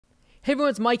Hey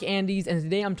everyone, it's Mike Andes, and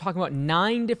today I'm talking about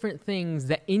 9 different things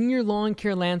that in your lawn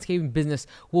care landscaping business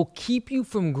will keep you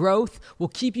from growth, will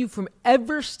keep you from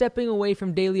ever stepping away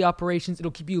from daily operations.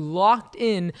 It'll keep you locked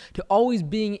in to always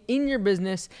being in your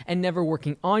business and never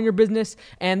working on your business.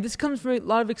 And this comes from a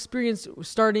lot of experience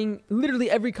starting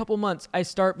literally every couple months. I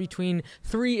start between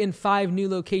 3 and 5 new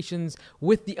locations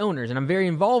with the owners, and I'm very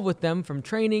involved with them from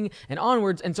training and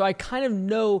onwards. And so I kind of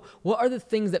know what are the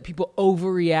things that people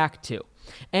overreact to.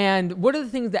 And what are the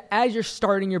things that as you're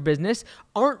starting your business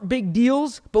aren't big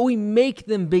deals, but we make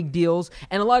them big deals,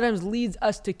 and a lot of times leads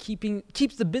us to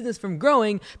keeps the business from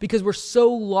growing because we're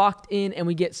so locked in and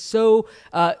we get so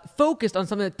focused on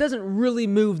something that doesn't really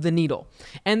move the needle.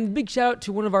 And big shout out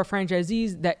to one of our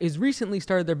franchisees that has recently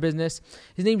started their business.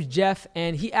 His name's Jeff,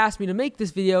 and he asked me to make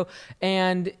this video,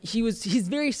 and he's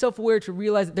very self-aware to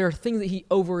realize that there are things that he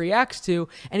overreacts to,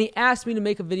 and he asked me to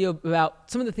make a video about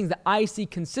some of the things that I see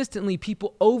consistently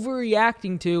people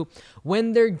overreacting to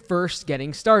when they're first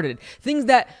getting started. Things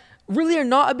that really are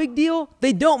not a big deal.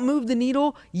 They don't move the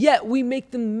needle, yet we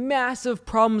make them massive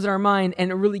problems in our mind, and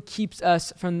it really keeps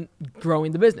us from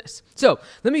growing the business. So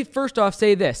let me first off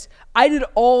say this. I did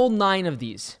all 9 of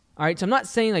these. All right, so I'm not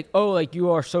saying like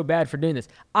you are so bad for doing this.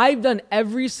 I've done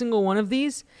every single one of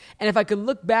these, and if I could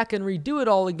look back and redo it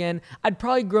all again, I'd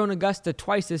probably grown Augusta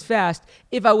twice as fast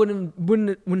if I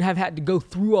wouldn't have had to go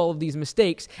through all of these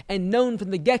mistakes and known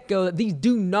from the get-go that these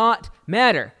do not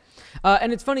matter.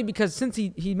 And it's funny because since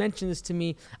he mentioned this to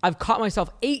me, I've caught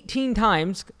myself 18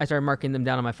 times. I started marking them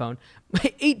down on my phone.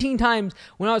 18 times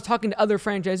when I was talking to other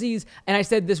franchisees, and I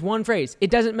said this one phrase: "It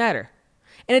doesn't matter."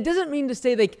 And it doesn't mean to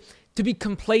say to be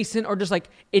complacent or just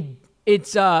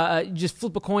it's just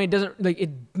flip a coin. It doesn't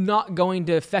it's not going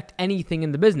to affect anything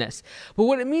in the business. But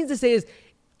what it means to say is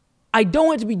I don't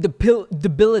want it to be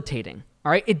debilitating.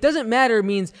 All right. It doesn't matter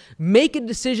means make a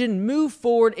decision, move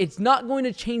forward. It's not going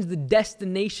to change the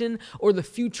destination or the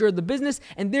future of the business,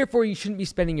 and therefore you shouldn't be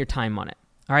spending your time on it.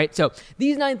 All right, so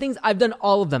these 9 things, I've done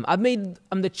all of them. I'm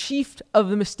the chief of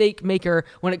the mistake maker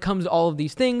when it comes to all of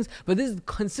these things, but this is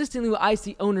consistently what I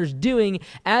see owners doing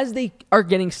as they are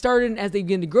getting started and as they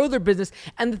begin to grow their business.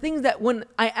 And the things that when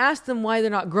I ask them why they're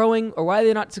not growing or why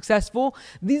they're not successful,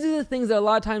 these are the things that a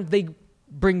lot of times they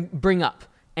bring up.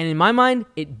 And in my mind,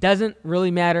 it doesn't really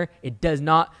matter. It does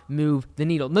not move the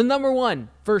needle. The number one,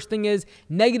 first thing is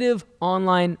negative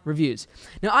online reviews.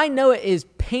 Now, I know it is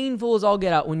painful as all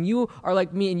get out when you are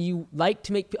like me and you like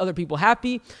to make other people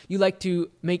happy. You like to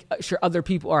make sure other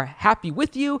people are happy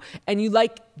with you, and you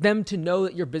like them to know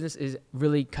that your business is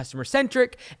really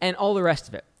customer-centric and all the rest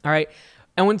of it. All right.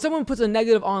 And when someone puts a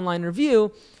negative online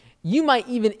review, you might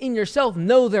even in yourself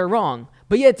know they're wrong,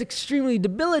 but yet it's extremely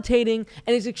debilitating,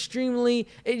 and it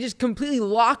just completely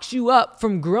locks you up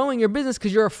from growing your business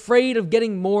because you're afraid of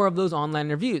getting more of those online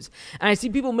reviews. And I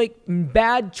see people make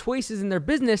bad choices in their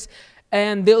business,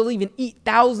 and they'll even eat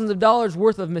thousands of dollars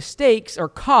worth of mistakes or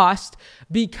cost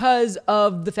because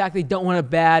of the fact they don't want a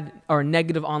bad or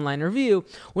negative online review,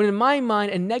 when in my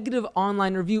mind, a negative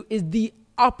online review is the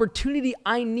opportunity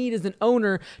I need as an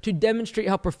owner to demonstrate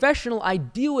how professional I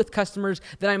deal with customers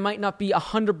that I might not be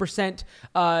 100%,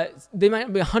 they might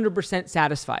not be 100%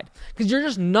 satisfied, because you're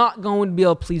just not going to be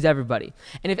able to please everybody.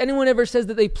 And if anyone ever says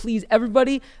that they please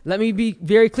everybody, let me be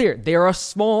very clear. They are a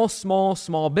small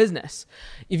business.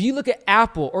 If you look at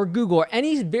Apple or Google or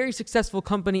any very successful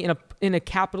company in a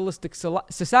capitalistic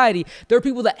society, there are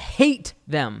people that hate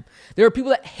them. There are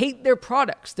people that hate their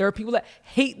products. There are people that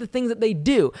hate the things that they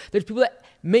do. There's people that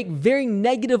make very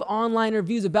negative online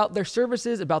reviews about their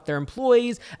services, about their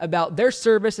employees, about their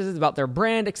services, about their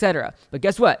brand, etc. But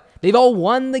guess what? They've all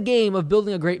won the game of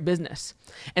building a great business.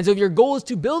 And so if your goal is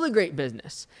to build a great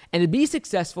business and to be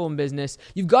successful in business,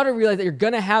 you've got to realize that you're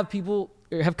going to have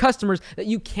customers that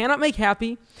you cannot make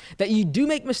happy, that you do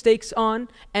make mistakes on,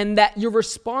 and that your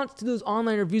response to those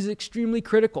online reviews is extremely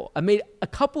critical. I made a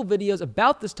couple videos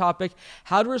about this topic,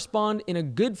 how to respond in a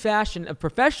good fashion, a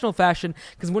professional fashion,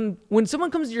 because when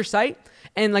someone comes to your site,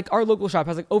 and like our local shop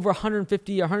has like over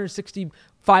 150 or 160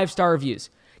 5-star reviews,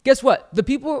 guess what? The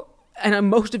people, and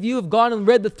most of you have gone and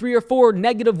read the 3 or 4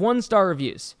 negative 1-star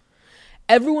reviews.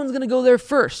 Everyone's going to go there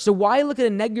first. So why look at a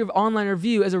negative online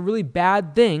review as a really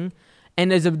bad thing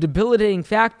and as a debilitating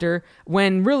factor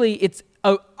when really it's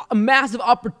a massive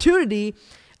opportunity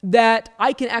that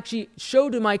I can actually show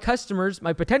to my customers,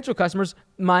 my potential customers,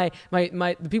 the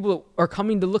people that are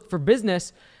coming to look for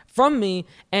business from me,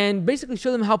 and basically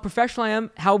show them how professional I am,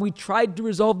 how we tried to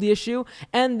resolve the issue,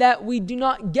 and that we do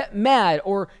not get mad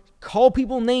or call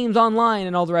people names online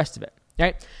and all the rest of it.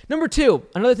 Right? Number 2,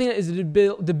 another thing that is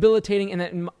debilitating, and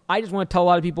that I just want to tell a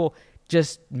lot of people,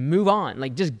 just move on.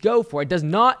 Like, just go for it. It does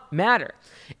not matter.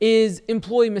 Is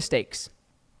employee mistakes.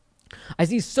 I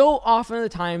see so often at the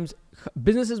times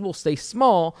businesses will stay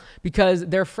small because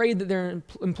they're afraid that their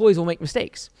employees will make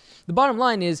mistakes. The bottom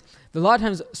line is a lot of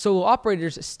times solo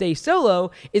operators stay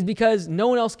solo is because no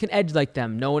one else can edge like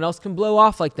them. No one else can blow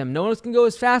off like them. No one else can go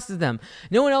as fast as them.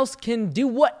 No one else can do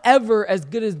whatever as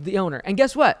good as the owner. And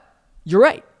guess what? You're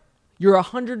right. You're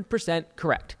 100%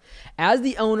 correct. As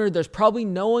the owner, there's probably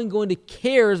no one going to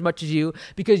care as much as you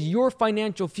because your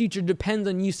financial future depends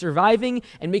on you surviving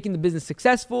and making the business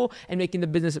successful and making the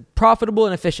business profitable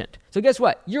and efficient. So guess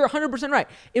what? You're 100% right.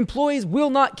 Employees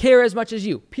will not care as much as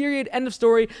you. Period. End of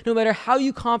story. No matter how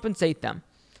you compensate them.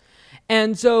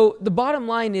 And so the bottom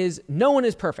line is no one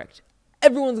is perfect.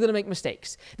 Everyone's going to make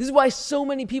mistakes. This is why so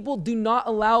many people do not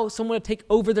allow someone to take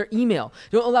over their email.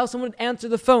 Don't allow someone to answer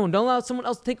the phone. Don't allow someone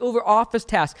else to take over office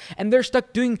tasks. And they're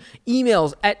stuck doing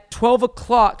emails at 12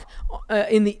 o'clock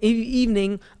in the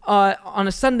evening on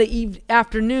a Sunday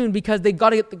afternoon because they got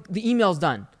to get the emails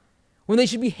done. When they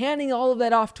should be handing all of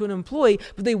that off to an employee,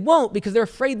 but they won't because they're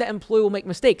afraid that employee will make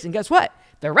mistakes. And guess what?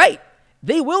 They're right.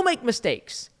 They will make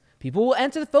mistakes. People will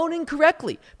answer the phone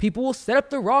incorrectly. People will set up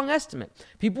the wrong estimate.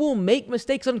 People will make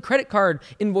mistakes on credit card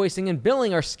invoicing and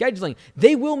billing or scheduling.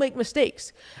 They will make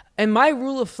mistakes. And my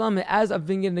rule of thumb as I've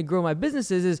been getting to grow my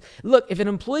businesses is, look, if an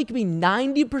employee can be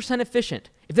 90% efficient,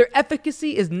 if their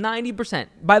efficacy is 90%,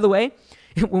 by the way,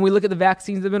 when we look at the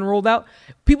vaccines that have been rolled out,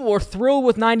 people are thrilled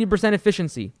with 90%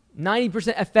 efficiency,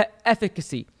 90%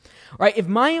 efficacy, right? If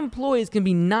my employees can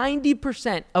be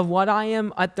 90% of what I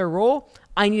am at their role,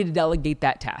 I need to delegate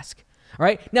that task, all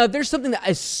right? Now, if there's something that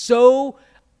is so,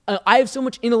 I have so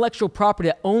much intellectual property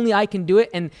that only I can do it,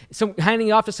 and handing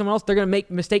it off to someone else, they're going to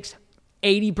make mistakes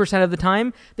 80% of the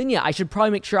time, then yeah, I should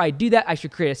probably make sure I do that. I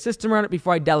should create a system around it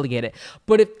before I delegate it.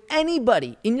 But if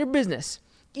anybody in your business,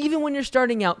 even when you're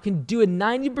starting out, can do a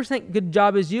 90% good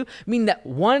job as you, meaning that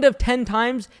 1 out of 10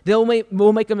 times will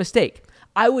make a mistake,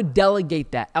 I would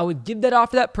delegate that. I would give that off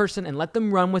to that person and let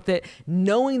them run with it,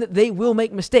 knowing that they will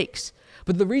make mistakes.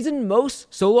 But the reason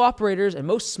most solo operators and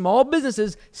most small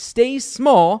businesses stay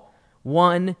small,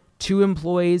 1, 2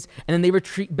 employees, and then they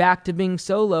retreat back to being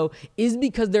solo, is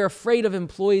because they're afraid of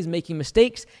employees making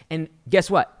mistakes. And guess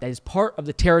what? That is part of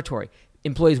the territory.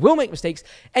 Employees will make mistakes,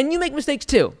 and you make mistakes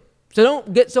too. So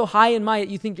don't get so high and mighty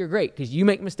that you think you're great, because you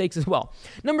make mistakes as well.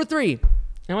 Number 3, and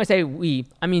when I say we,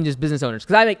 I mean just business owners,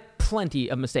 because I make plenty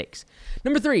of mistakes.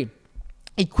 Number 3,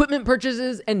 equipment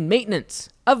purchases and maintenance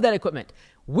of that equipment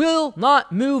will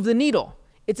not move the needle.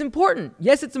 It's important.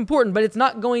 Yes, it's important, but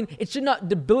it should not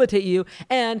debilitate you,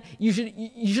 and you should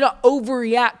not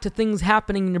overreact to things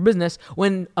happening in your business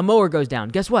when a mower goes down.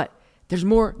 Guess what? There's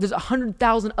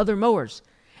 100,000 other mowers,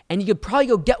 and you could probably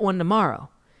go get one tomorrow.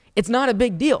 It's not a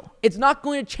big deal. It's not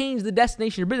going to change the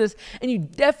destination of your business, and you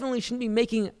definitely shouldn't be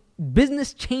making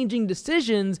business-changing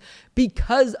decisions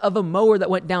because of a mower that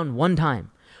went down one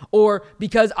time. Or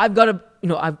because I've got to,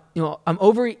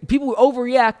 people who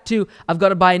overreact to, I've got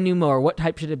to buy a new mower. What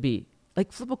type should it be?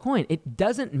 Like, flip a coin. It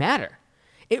doesn't matter.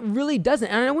 It really doesn't.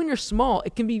 And I know when you're small,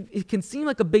 it can seem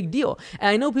like a big deal. And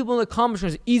I know people in the comments,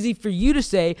 it's easy for you to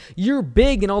say you're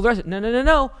big and all the rest.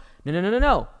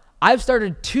 No. I've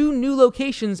started 2 new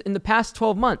locations in the past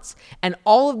 12 months, and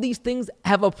all of these things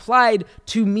have applied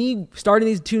to me starting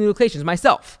these 2 new locations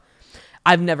myself.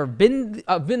 I've been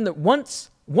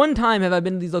one time have I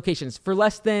been to these locations for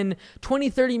less than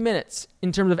 20, 30 minutes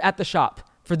in terms of at the shop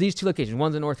for these 2 locations.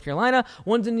 One's in North Carolina,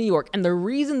 one's in New York. And the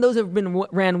reason those have been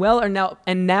ran well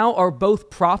now are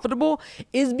both profitable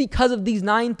is because of these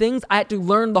 9 things I had to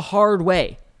learn the hard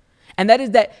way. And that is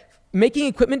that making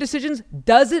equipment decisions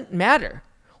doesn't matter.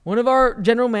 One of our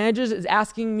general managers is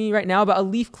asking me right now about a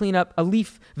leaf cleanup, a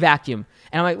leaf vacuum.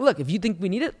 And I'm like, look, if you think we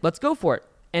need it, let's go for it.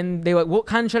 And they're like, what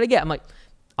kind should I get? I'm like,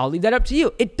 I'll leave that up to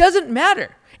you. It doesn't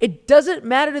matter. It doesn't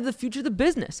matter to the future of the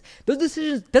business. Those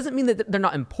decisions doesn't mean that they're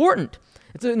not important.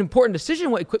 It's an important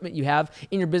decision what equipment you have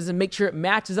in your business and make sure it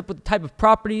matches up with the type of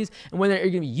properties and whether you're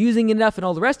going to be using it enough and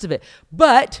all the rest of it.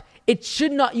 But you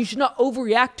should not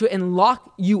overreact to it and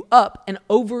lock you up and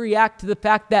overreact to the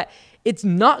fact that it's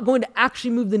not going to actually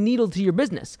move the needle to your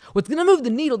business. What's going to move the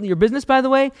needle to your business, by the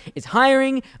way, is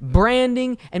hiring,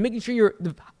 branding, and making sure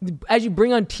as you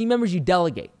bring on team members, you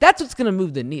delegate. That's what's going to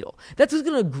move the needle. That's what's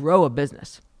going to grow a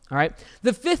business. All right.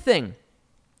 The fourth thing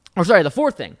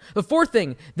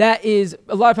that is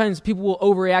a lot of times people will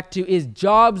overreact to is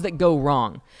jobs that go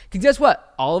wrong. Because guess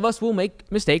what? All of us will make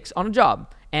mistakes on a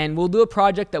job. and we'll do a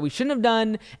project that we shouldn't have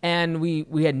done, and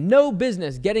we had no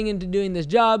business getting into doing this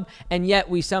job, and yet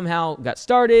we somehow got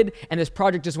started, and this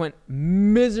project just went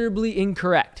miserably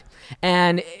incorrect.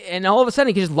 And all of a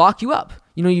sudden, it can just lock you up.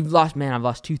 I've lost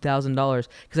 $2,000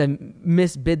 because I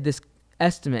misbid this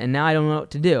estimate, and now I don't know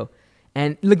what to do.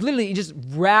 And literally, it just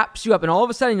wraps you up, and all of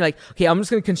a sudden, you're like, okay, I'm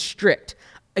just going to constrict.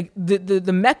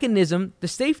 The mechanism, the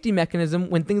safety mechanism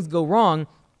when things go wrong,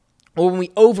 or when we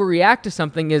overreact to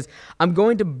something, is I'm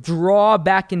going to draw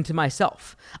back into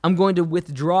myself. I'm going to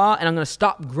withdraw, and I'm going to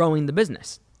stop growing the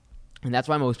business. And that's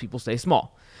why most people stay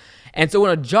small. And so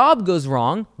when a job goes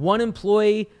wrong, one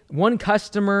employee, one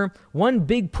customer, one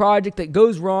big project that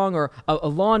goes wrong, or a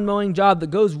lawn mowing job that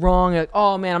goes wrong, like,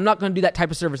 oh man, I'm not going to do that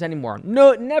type of service anymore.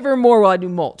 No, never more will I do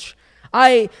mulch.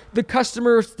 The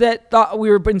customers that thought we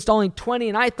were installing 20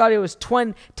 and I thought it was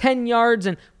 10 yards,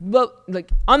 and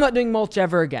I'm not doing mulch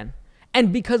ever again.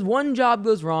 And because one job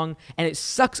goes wrong and it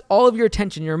sucks all of your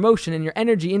attention, your emotion, and your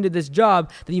energy into this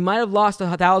job that you might have lost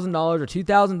 $1,000 or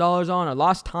 $2,000 on, or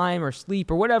lost time or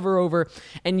sleep or whatever over,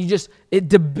 and it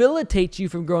debilitates you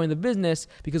from growing the business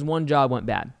because one job went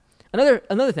bad.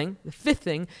 Another thing, the fifth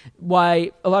thing,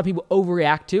 why a lot of people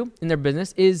overreact to in their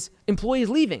business is employees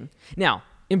leaving. Now,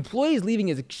 employees leaving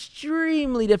is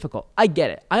extremely difficult. I get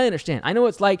it. I understand. I know what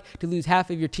it's like to lose half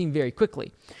of your team very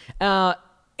quickly.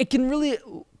 It can really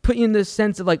put you in this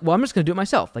sense of I'm just going to do it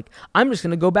myself. I'm just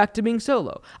going to go back to being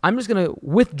solo. I'm just going to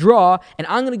withdraw, and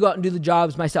I'm going to go out and do the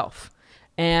jobs myself.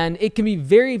 And it can be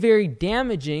very, very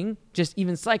damaging, just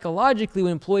even psychologically,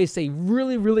 when employees say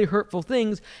really, really hurtful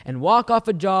things and walk off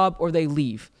a job or they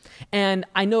leave. And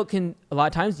I know a lot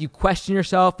of times you question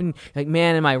yourself and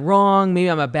man, am I wrong? Maybe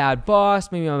I'm a bad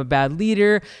boss. Maybe I'm a bad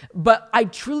leader. But I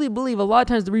truly believe a lot of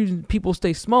times the reason people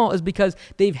stay small is because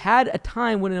they've had a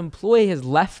time when an employee has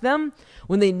left them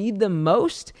when they need them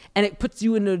most, and it puts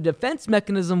you in a defense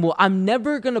mechanism. Well, I'm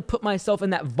never going to put myself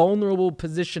in that vulnerable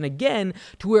position again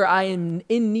to where I am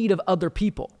in need of other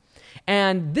people.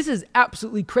 And this is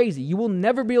absolutely crazy. You will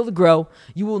never be able to grow.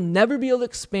 You will never be able to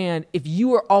expand if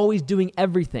you are always doing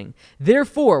everything.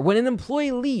 Therefore, when an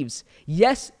employee leaves,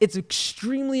 yes, it's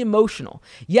extremely emotional.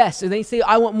 Yes, and they say,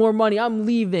 I want more money, I'm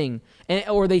leaving.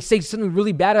 Or they say something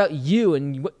really bad about you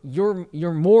and what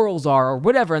your morals are or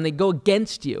whatever, and they go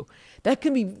against you. That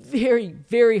can be very,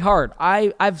 very hard.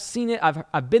 I've seen it.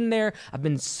 I've been there. I've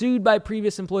been sued by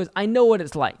previous employees. I know what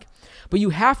it's like. But you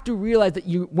have to realize that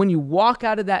when you walk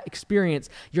out of that experience,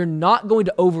 you're not going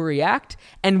to overreact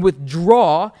and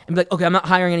withdraw and be like, okay, I'm not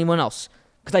hiring anyone else,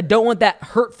 because I don't want that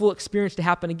hurtful experience to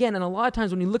happen again. And a lot of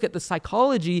times when you look at the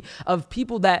psychology of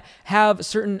people that have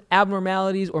certain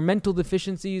abnormalities or mental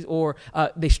deficiencies, or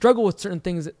they struggle with certain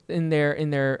things in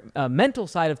their mental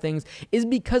side of things, is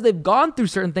because they've gone through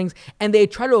certain things and they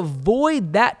try to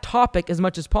avoid that topic as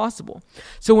much as possible.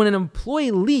 So when an employee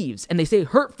leaves and they say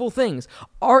hurtful things,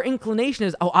 our inclination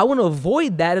is, I want to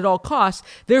avoid that at all costs.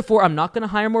 Therefore, I'm not going to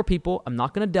hire more people. I'm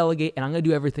not going to delegate, and I'm going to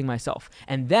do everything myself.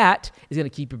 And that is going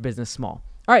to keep your business small.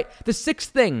 All right, the sixth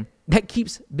thing that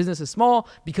keeps businesses small,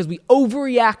 because we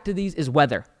overreact to these, is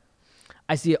weather.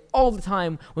 I see it all the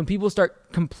time when people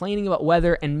start complaining about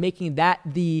weather and making that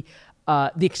the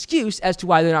excuse as to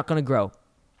why they're not going to grow.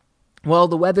 Well,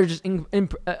 the weather's just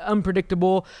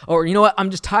unpredictable, or you know what, I'm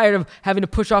just tired of having to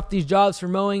push off these jobs for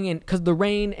mowing and because of the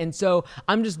rain, and so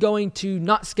I'm just going to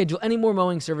not schedule any more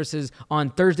mowing services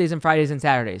on Thursdays and Fridays and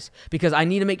Saturdays because I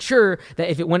need to make sure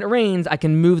that when it rains, I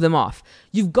can move them off.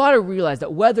 You've got to realize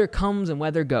that weather comes and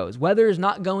weather goes. Weather is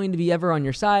not going to be ever on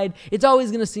your side. It's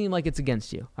always going to seem like it's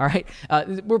against you, all right?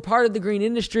 We're part of the green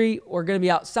industry. We're going to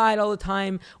be outside all the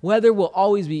time. Weather will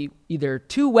always be either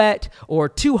too wet or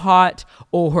too hot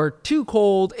or too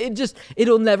cold.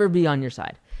 It'll never be on your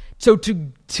side. So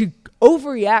to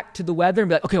overreact to the weather and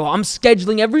be like, okay, well, I'm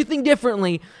scheduling everything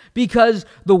differently because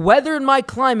the weather in my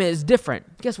climate is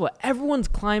different. Guess what? Everyone's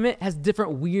climate has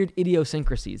different weird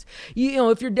idiosyncrasies. You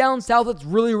know, if you're down south, it's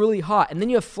really, really hot, and then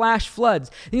you have flash floods.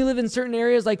 Then you live in certain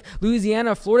areas like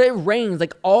Louisiana, Florida, it rains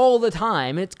like all the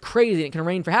time, and it's crazy. It can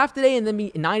rain for half the day and then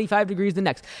be 95 degrees the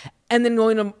next. And then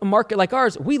going to a market like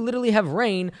ours, we literally have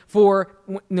rain for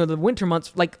the winter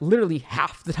months, like literally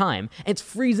half the time. And it's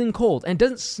freezing cold, and it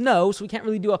doesn't snow, so we can't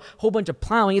really do a whole bunch of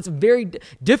plowing. It's very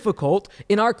difficult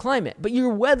in our climate. But your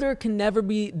weather can never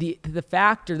be the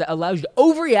factor that allows you to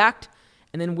overreact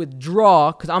and then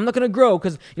withdraw, because I'm not going to grow,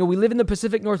 because we live in the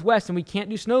Pacific Northwest and we can't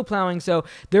do snow plowing, so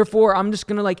therefore I'm not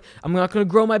going to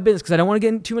grow my business because I don't want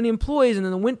to get too many employees, and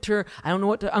in the winter I don't know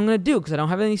what I'm going to do because I don't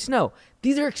have any snow.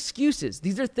 These are excuses.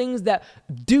 These are things that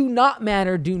do not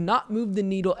matter, do not move the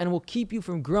needle, and will keep you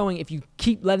from growing if you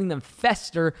keep letting them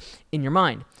fester in your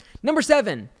mind. Number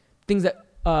 7, things that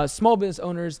small business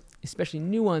owners, especially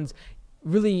new ones,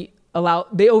 they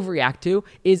overreact to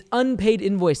is unpaid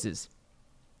invoices.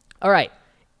 All right.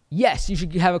 Yes, you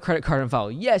should have a credit card on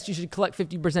file. Yes, you should collect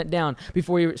 50% down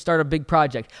before you start a big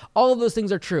project. All of those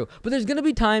things are true. But there's going to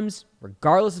be times,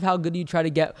 regardless of how good you try to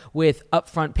get with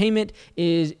upfront payment,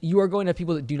 is you are going to have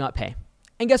people that do not pay.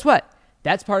 And guess what?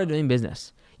 That's part of doing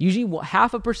business. Usually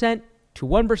 0.5% to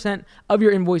 1% of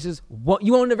your invoices,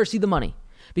 you won't ever see the money.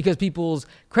 Because people's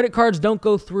credit cards don't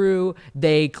go through,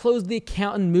 they closed the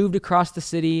account and moved across the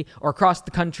city or across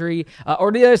the country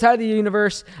or the other side of the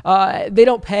universe. They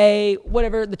don't pay,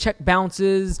 whatever, the check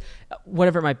bounces,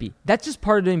 whatever it might be. That's just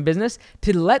part of doing business.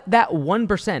 To let that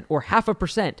 1% or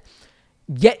 0.5%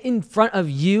 get in front of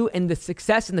you and the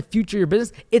success and the future of your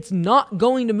business, it's not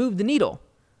going to move the needle.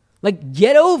 Like,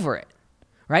 get over it.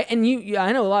 Right? And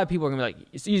I know a lot of people are going to be like,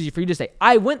 it's easy for you to say,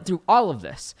 I went through all of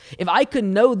this. If I could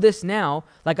know this now,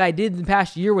 like I did in the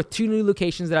past year with 2 new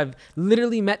locations that I've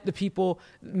literally met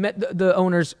the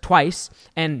owners twice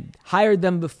and hired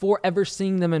them before ever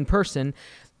seeing them in person,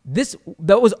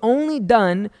 that was only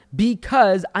done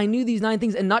because I knew these 9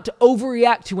 things and not to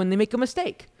overreact to when they make a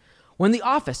mistake. When the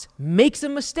office makes a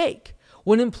mistake,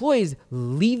 when employees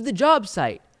leave the job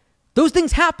site, those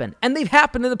things happen, and they've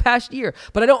happened in the past year,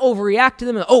 but I don't overreact to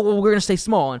them and, we're going to stay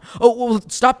small, and, we'll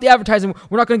stop the advertising,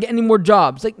 we're not going to get any more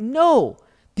jobs. Like, no,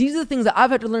 these are the things that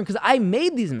I've had to learn because I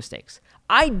made these mistakes.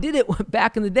 I did it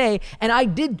back in the day, and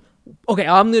I'm going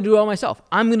to do it all myself.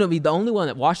 I'm going to be the only one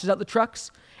that washes out the trucks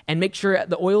and make sure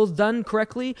the oil's done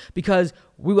correctly because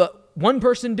we let one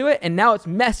person do it, and now it's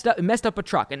messed up a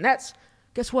truck, and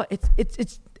guess what?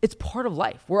 It's part of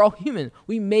life. We're all human.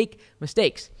 We make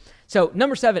mistakes. So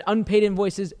number 7, unpaid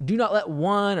invoices. Do not let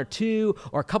 1 or 2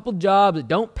 or a couple jobs that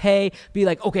don't pay be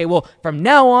like, okay, well, from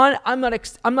now on, I'm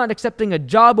not accepting a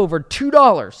job over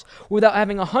 $2 without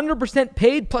having 100%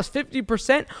 paid plus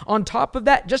 50% on top of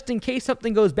that, just in case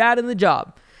something goes bad in the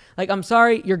job. Like, I'm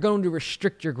sorry, you're going to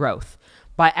restrict your growth.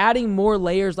 By adding more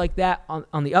layers like that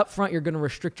on the upfront, you're going to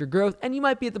restrict your growth. And you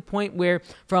might be at the point where,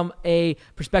 from a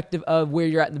perspective of where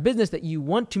you're at in the business, that you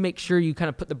want to make sure you kind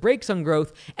of put the brakes on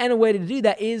growth. And a way to do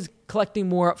that is collecting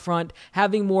more upfront,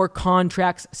 having more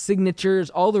contracts, signatures,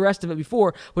 all the rest of it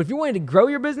before. But if you're wanting to grow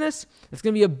your business, it's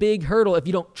going to be a big hurdle if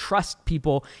you don't trust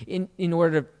people in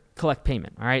order to collect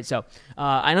payment. All right. So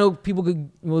I know people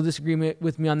will disagree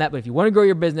with me on that, but if you want to grow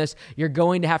your business, you're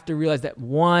going to have to realize that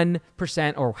 1%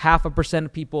 or 0.5%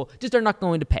 of people just are not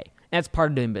going to pay. And that's part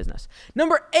of doing business.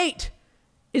 Number 8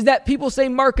 is that people say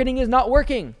marketing is not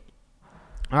working.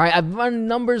 All right, I've run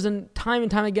numbers and time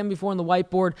again before on the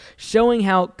whiteboard showing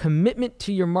how commitment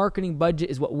to your marketing budget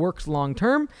is what works long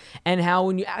term, and how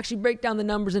when you actually break down the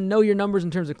numbers and know your numbers in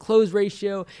terms of close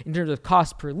ratio, in terms of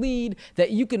cost per lead,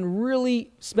 that you can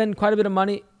really spend quite a bit of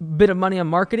money on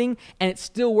marketing and it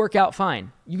still work out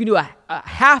fine. You can do a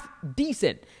half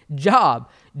decent job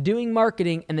doing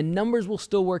marketing and the numbers will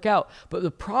still work out. But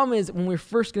the problem is when we're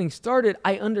first getting started,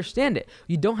 I understand it.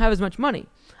 You don't have as much money.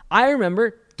 I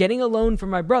remember getting a loan from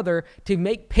my brother to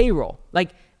make payroll.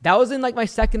 Like, that was in like my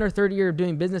 2nd or 3rd year of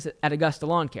doing business at Augusta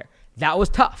Lawn Care. That was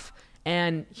tough.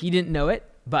 And he didn't know it.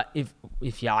 But if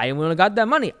I would have got that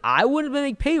money, I wouldn't have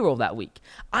made payroll that week.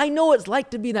 I know what it's like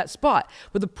to be in that spot.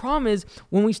 But the problem is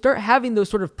when we start having those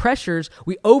sort of pressures,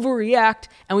 we overreact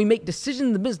and we make decisions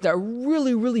in the business that are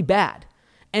really, really bad.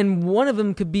 And one of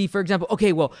them could be, for example,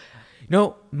 okay, well,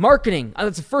 marketing,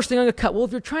 that's the first thing I'm going to cut. Well,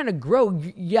 if you're trying to grow,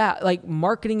 like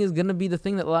marketing is going to be the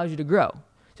thing that allows you to grow.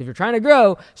 So if you're trying to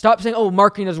grow, stop saying,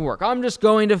 marketing doesn't work. I'm just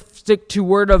going to stick to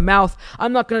word of mouth.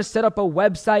 I'm not going to set up a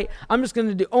website. I'm just going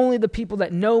to do only the people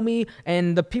that know me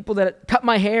and the people that cut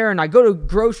my hair and I go to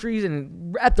groceries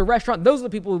and at the restaurant. Those are the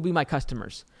people who will be my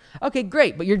customers. Okay,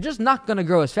 great. But you're just not going to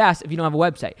grow as fast if you don't have a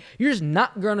website. You're just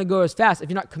not going to grow as fast if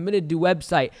you're not committed to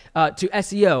website, to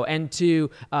SEO and to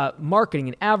marketing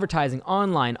and advertising,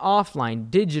 online,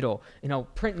 offline, digital,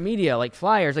 print media like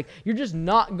flyers. Like, you're just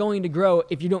not going to grow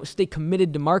if you don't stay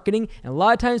committed to marketing. And a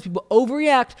lot of times people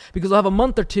overreact because they'll have a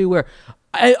month or two where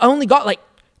I only got like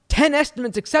 10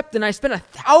 estimates accepted and I spent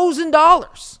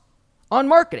 $1,000 on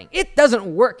marketing. It doesn't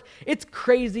work. It's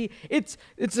crazy. It's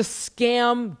a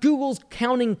scam. Google's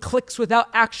counting clicks without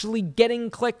actually getting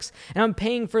clicks, and I'm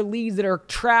paying for leads that are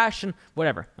trash and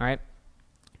whatever. All right.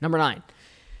 Number 9.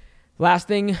 Last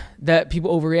thing that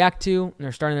people overreact to when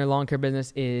they're starting their lawn care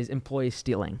business is employee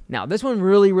stealing. Now, this one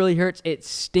really, really hurts. It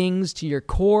stings to your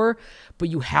core, but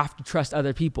you have to trust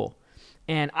other people.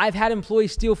 And I've had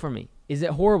employees steal from me. Is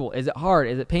it horrible? Is it hard?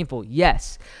 Is it painful?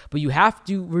 Yes. But you have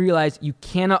to realize you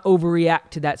cannot overreact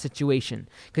to that situation.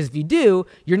 Because if you do,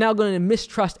 you're now going to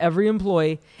mistrust every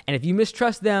employee. And if you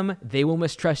mistrust them, they will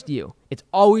mistrust you. It's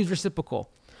always reciprocal.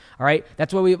 All right.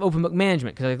 That's why we have open book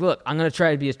management. Because look, I'm going to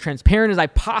try to be as transparent as I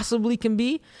possibly can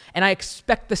be. And I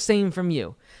expect the same from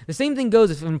you. The same thing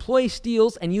goes if an employee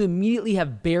steals and you immediately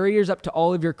have barriers up to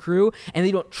all of your crew and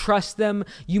they don't trust them.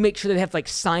 You make sure they have to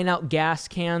sign out gas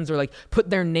cans or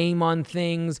put their name on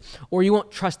things, or you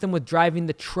won't trust them with driving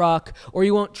the truck, or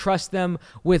you won't trust them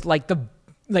with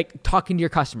talking to your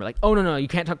customer. Oh, no, you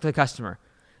can't talk to the customer.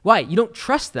 Why? You don't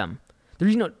trust them. The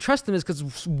reason you don't trust them is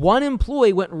because one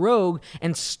employee went rogue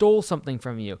and stole something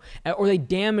from you, or they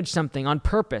damaged something on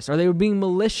purpose, or they were being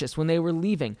malicious when they were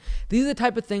leaving. These are the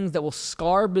type of things that will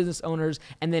scar business owners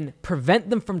and then prevent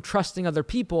them from trusting other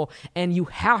people, and you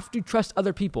have to trust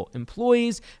other people,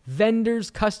 employees,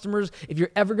 vendors, customers, if you're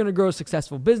ever going to grow a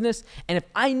successful business. And if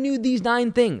I knew these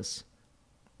 9 things,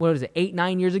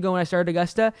 8-9 years ago when I started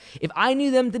Augusta, if I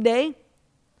knew them today,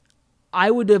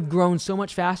 I would have grown so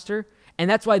much faster. And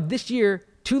that's why this year,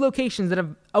 2 locations that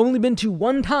I've only been to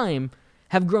 1 time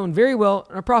have grown very well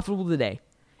and are profitable today.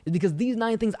 It's because these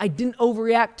 9 things I didn't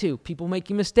overreact to. People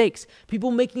making mistakes, people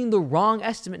making the wrong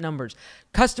estimate numbers,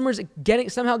 customers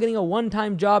somehow getting a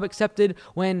one-time job accepted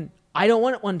when I don't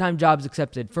want one-time jobs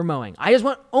accepted for mowing. I just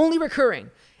want only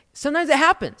recurring. Sometimes it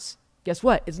happens. Guess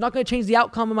what? It's not going to change the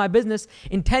outcome of my business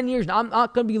in 10 years. I'm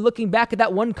not going to be looking back at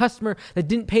that one customer that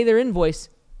didn't pay their invoice.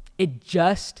 It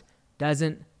just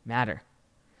doesn't matter.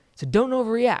 So don't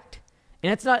overreact.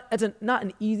 And that's not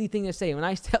an easy thing to say. When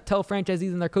I tell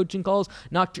franchisees in their coaching calls,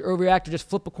 not to overreact or just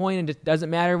flip a coin and it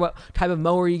doesn't matter what type of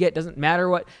mower you get, doesn't matter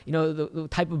what, the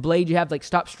type of blade you have,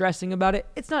 stop stressing about it.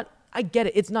 I get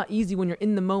it. It's not easy when you're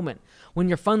in the moment, when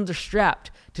your funds are strapped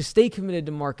to stay committed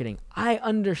to marketing. I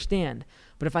understand.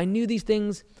 But if I knew these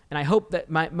things, and I hope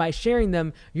that by sharing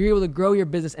them, you're able to grow your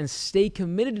business and stay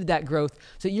committed to that growth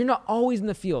so that you're not always in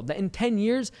the field, that in 10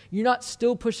 years, you're not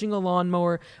still pushing a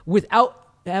lawnmower without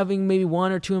having maybe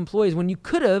 1 or 2 employees when you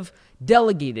could have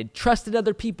delegated, trusted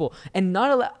other people, and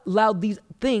not allowed these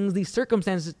things, these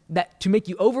circumstances to make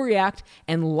you overreact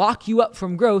and lock you up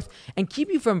from growth and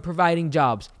keep you from providing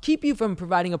jobs, keep you from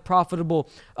providing a profitable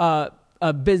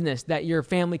a business that your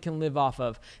family can live off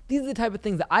of. These are the type of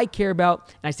things that I care about,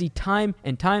 and I see time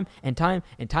and time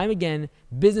again,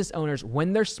 business owners,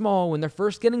 when they're small, when they're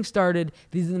first getting started,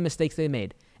 these are the mistakes they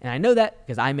made. And I know that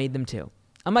because I made them too.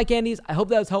 I'm Mike Andes. I hope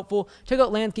that was helpful. Check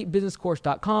out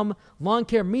landscapebusinesscourse.com,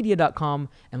 lawncaremedia.com,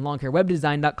 and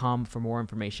lawncarewebdesign.com for more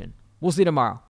information. We'll see you tomorrow.